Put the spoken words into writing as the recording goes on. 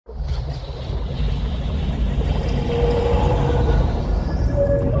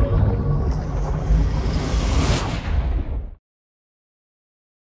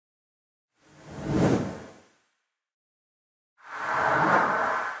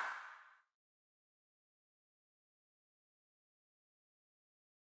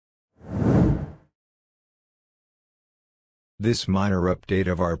This minor update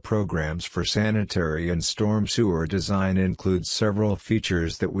of our programs for sanitary and storm sewer design includes several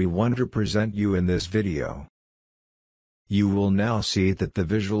features that we want to present you in this video. You will now see that the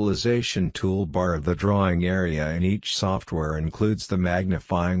visualization toolbar of the drawing area in each software includes the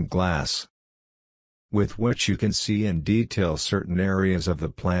magnifying glass, with which you can see in detail certain areas of the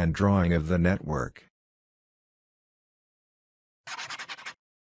plan drawing of the network.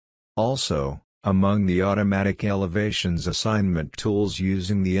 Also, among the automatic elevations assignment tools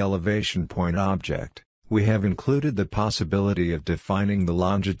using the elevation point object, we have included the possibility of defining the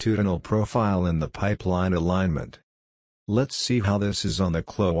longitudinal profile in the pipeline alignment. Let's see how this is on the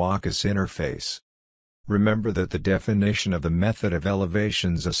CLOACAS interface. Remember that the definition of the method of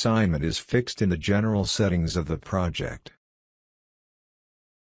elevations assignment is fixed in the general settings of the project.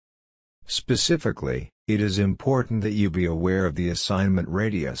 Specifically, it is important that you be aware of the assignment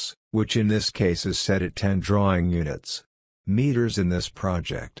radius, which in this case is set at 10 drawing units, meters in this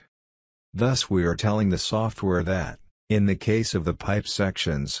project. Thus we are telling the software that, in the case of the pipe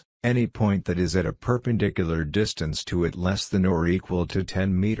sections, any point that is at a perpendicular distance to it less than or equal to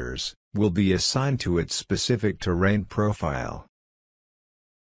 10 meters, will be assigned to its specific terrain profile.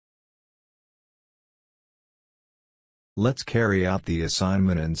 Let's carry out the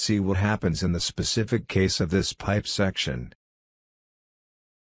assignment and see what happens in the specific case of this pipe section,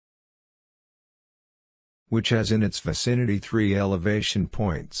 which has in its vicinity 3 elevation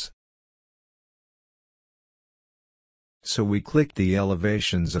points. So we click the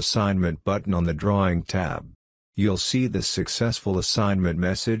Elevations Assignment button on the Drawing tab. You'll see the successful assignment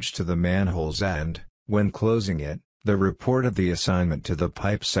message to the manholes and, when closing it, the report of the assignment to the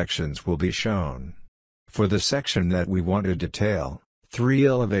pipe sections will be shown. For the section that we want to detail, 3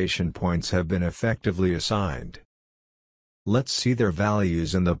 elevation points have been effectively assigned. Let's see their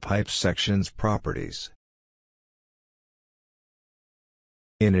values in the pipe section's properties.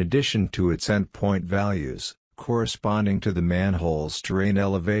 In addition to its endpoint values, corresponding to the manhole's terrain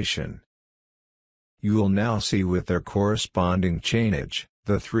elevation, you will now see with their corresponding chainage,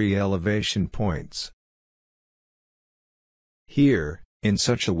 the 3 elevation points. Here, in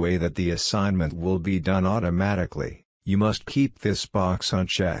such a way that the assignment will be done automatically, you must keep this box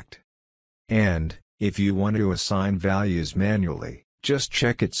unchecked. And, if you want to assign values manually, just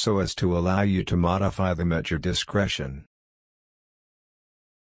check it so as to allow you to modify them at your discretion.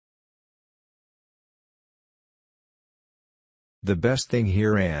 The best thing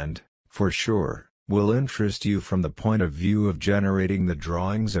here and, for sure, will interest you from the point of view of generating the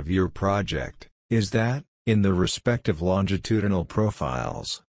drawings of your project, is that, in the respective longitudinal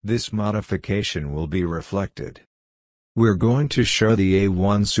profiles, this modification will be reflected. We're going to show the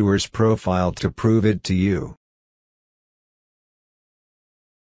A1 sewers profile to prove it to you.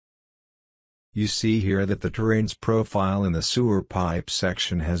 You see here that the terrain's profile in the sewer pipe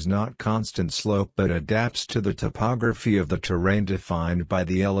section has not constant slope but adapts to the topography of the terrain defined by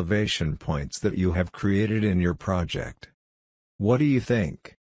the elevation points that you have created in your project. What do you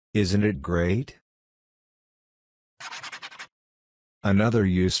think? Isn't it great? Another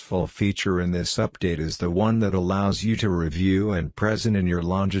useful feature in this update is the one that allows you to review and present in your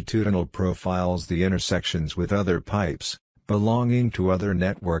longitudinal profiles the intersections with other pipes belonging to other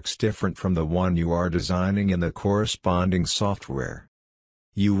networks different from the one you are designing in the corresponding software.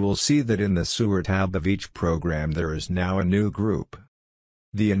 You will see that in the Sewer tab of each program there is now a new group,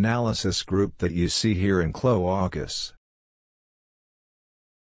 the analysis group that you see here in CLOACAS.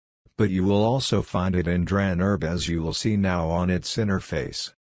 But you will also find it in DREN-URBA, as you will see now on its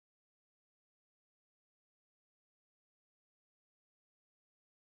interface.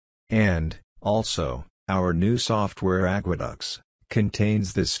 And, also, our new software AQUEDUCTS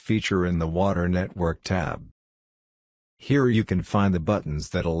contains this feature in the Water Network tab. Here you can find the buttons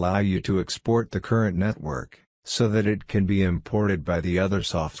that allow you to export the current network, so that it can be imported by the other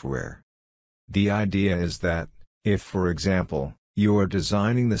software. The idea is that, if for example, you are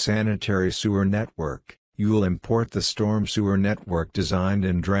designing the sanitary sewer network, you will import the storm sewer network designed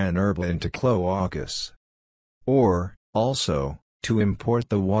in DREN-URBA into CLOACAS. Or, also, to import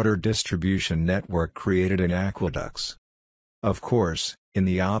the water distribution network created in AQUEDUCTS. Of course, in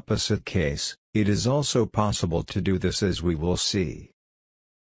the opposite case, it is also possible to do this, as we will see.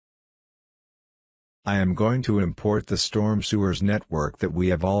 I am going to import the storm sewers network that we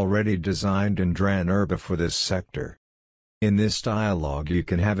have already designed in DREN-URBA for this sector. In this dialog you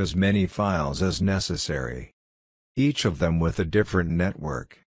can have as many files as necessary, each of them with a different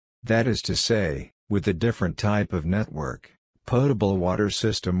network. That is to say, with a different type of network, potable water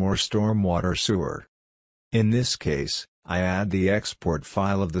system or stormwater sewer. In this case, I add the export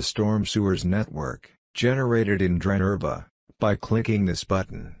file of the storm sewers network, generated in DREN-URBA, by clicking this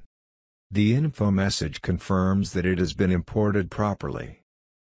button. The info message confirms that it has been imported properly.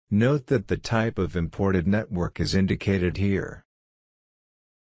 Note that the type of imported network is indicated here.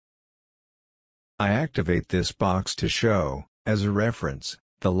 I activate this box to show, as a reference,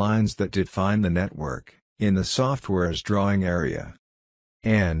 the lines that define the network, in the software's drawing area.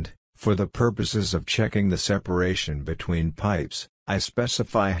 And, for the purposes of checking the separation between pipes, I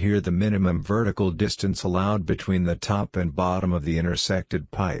specify here the minimum vertical distance allowed between the top and bottom of the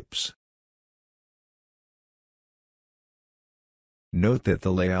intersected pipes. Note that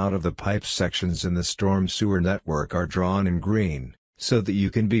the layout of the pipe sections in the storm sewer network are drawn in green, so that you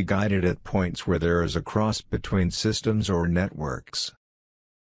can be guided at points where there is a cross between systems or networks.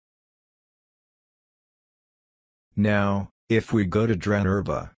 Now, if we go to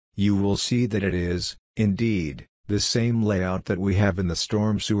DREN-URBA, you will see that it is, indeed, the same layout that we have in the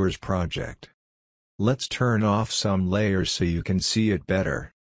storm sewers project. Let's turn off some layers so you can see it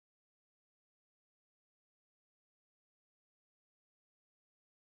better.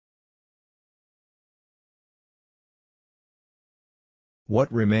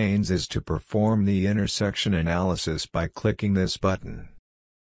 What remains is to perform the intersection analysis by clicking this button.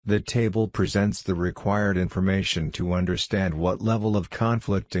 The table presents the required information to understand what level of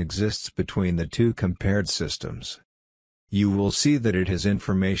conflict exists between the two compared systems. You will see that it has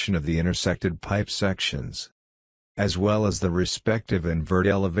information of the intersected pipe sections, as well as the respective invert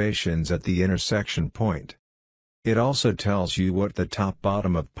elevations at the intersection point. It also tells you what the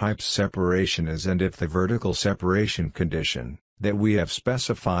top-bottom of pipe separation is and if the vertical separation condition, that we have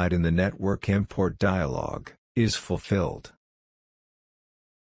specified in the network import dialog, is fulfilled.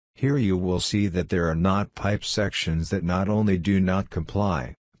 Here you will see that there are not pipe sections that not only do not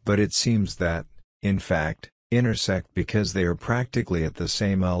comply, but it seems that, in fact, intersect because they are practically at the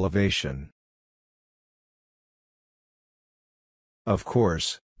same elevation. Of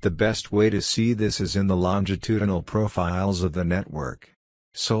course, the best way to see this is in the longitudinal profiles of the network.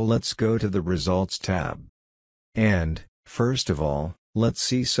 So let's go to the Results tab. And, first of all, let's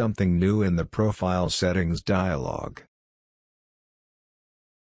see something new in the Profile Settings dialog.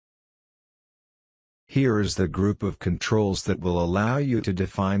 Here is the group of controls that will allow you to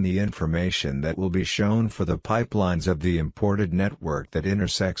define the information that will be shown for the pipelines of the imported network that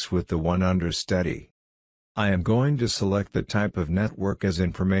intersects with the one under study. I am going to select the type of network as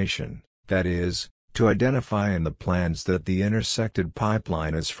information, that is, to identify in the plans that the intersected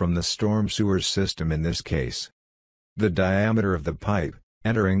pipeline is from the storm sewers system in this case. The diameter of the pipe,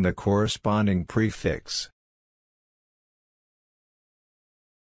 entering the corresponding prefix.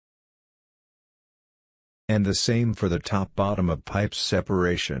 And the same for the top-bottom of pipe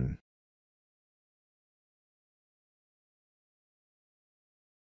separation.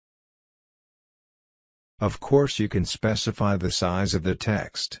 Of course you can specify the size of the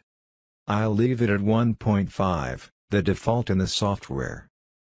text. I'll leave it at 1.5, the default in the software.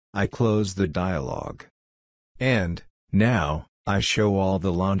 I close the dialog. And, now, I show all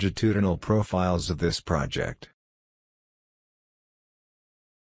the longitudinal profiles of this project.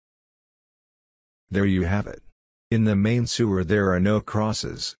 There you have it. In the main sewer there are no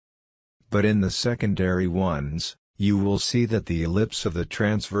crosses. But in the secondary ones, you will see that the ellipse of the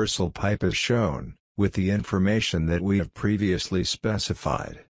transversal pipe is shown, with the information that we have previously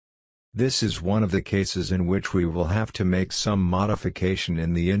specified. This is one of the cases in which we will have to make some modification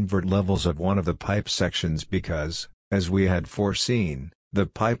in the invert levels of one of the pipe sections because, as we had foreseen, the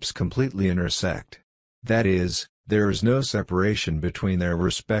pipes completely intersect. That is, there is no separation between their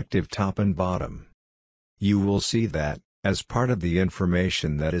respective top and bottom. You will see that, as part of the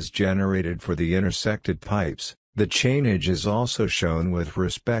information that is generated for the intersected pipes, the chainage is also shown with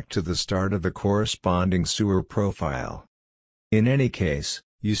respect to the start of the corresponding sewer profile. In any case,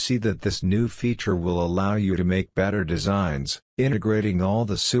 you see that this new feature will allow you to make better designs, integrating all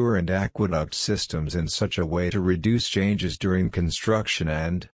the sewer and aqueduct systems in such a way to reduce changes during construction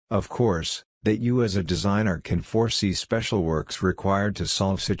and, of course, that you as a designer can foresee special works required to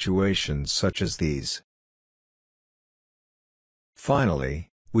solve situations such as these.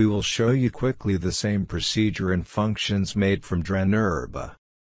 Finally, we will show you quickly the same procedure and functions made from DREN-URBA.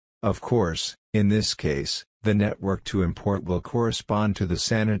 Of course, in this case, the network to import will correspond to the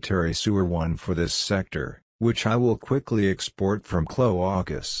sanitary sewer one for this sector, which I will quickly export from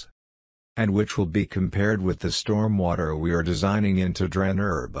CLOACAS, and which will be compared with the stormwater we are designing into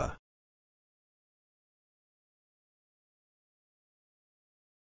DREN-URBA.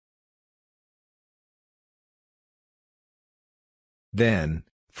 Then,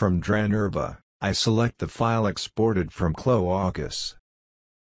 from DREN-URBA, I select the file exported from CLOACAS.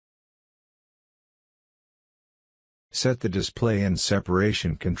 Set the display and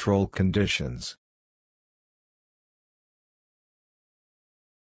separation control conditions.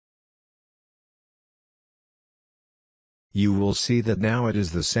 You will see that now it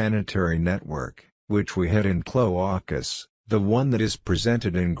is the sanitary network, which we had in CLOACAS, the one that is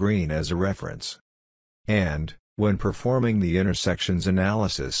presented in green as a reference. And, when performing the intersections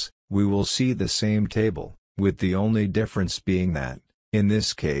analysis, we will see the same table, with the only difference being that, in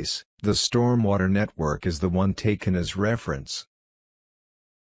this case, the stormwater network is the one taken as reference.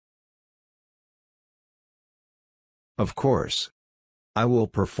 Of course, I will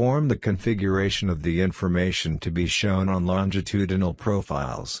perform the configuration of the information to be shown on longitudinal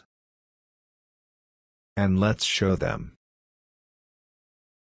profiles. And let's show them.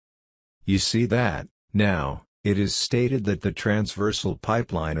 You see that, now, it is stated that the transversal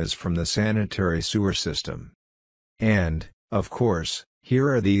pipeline is from the sanitary sewer system. And, of course, here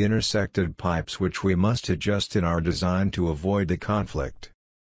are the intersected pipes which we must adjust in our design to avoid the conflict.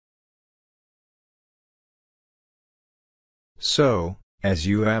 So, as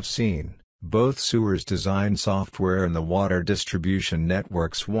you have seen, both sewers design software and the water distribution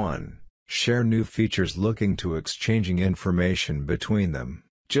networks share new features looking to exchanging information between them,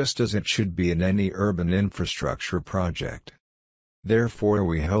 just as it should be in any urban infrastructure project. Therefore,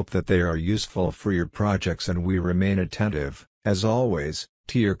 we hope that they are useful for your projects and we remain attentive, as always,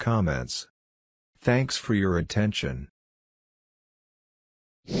 to your comments. Thanks for your attention.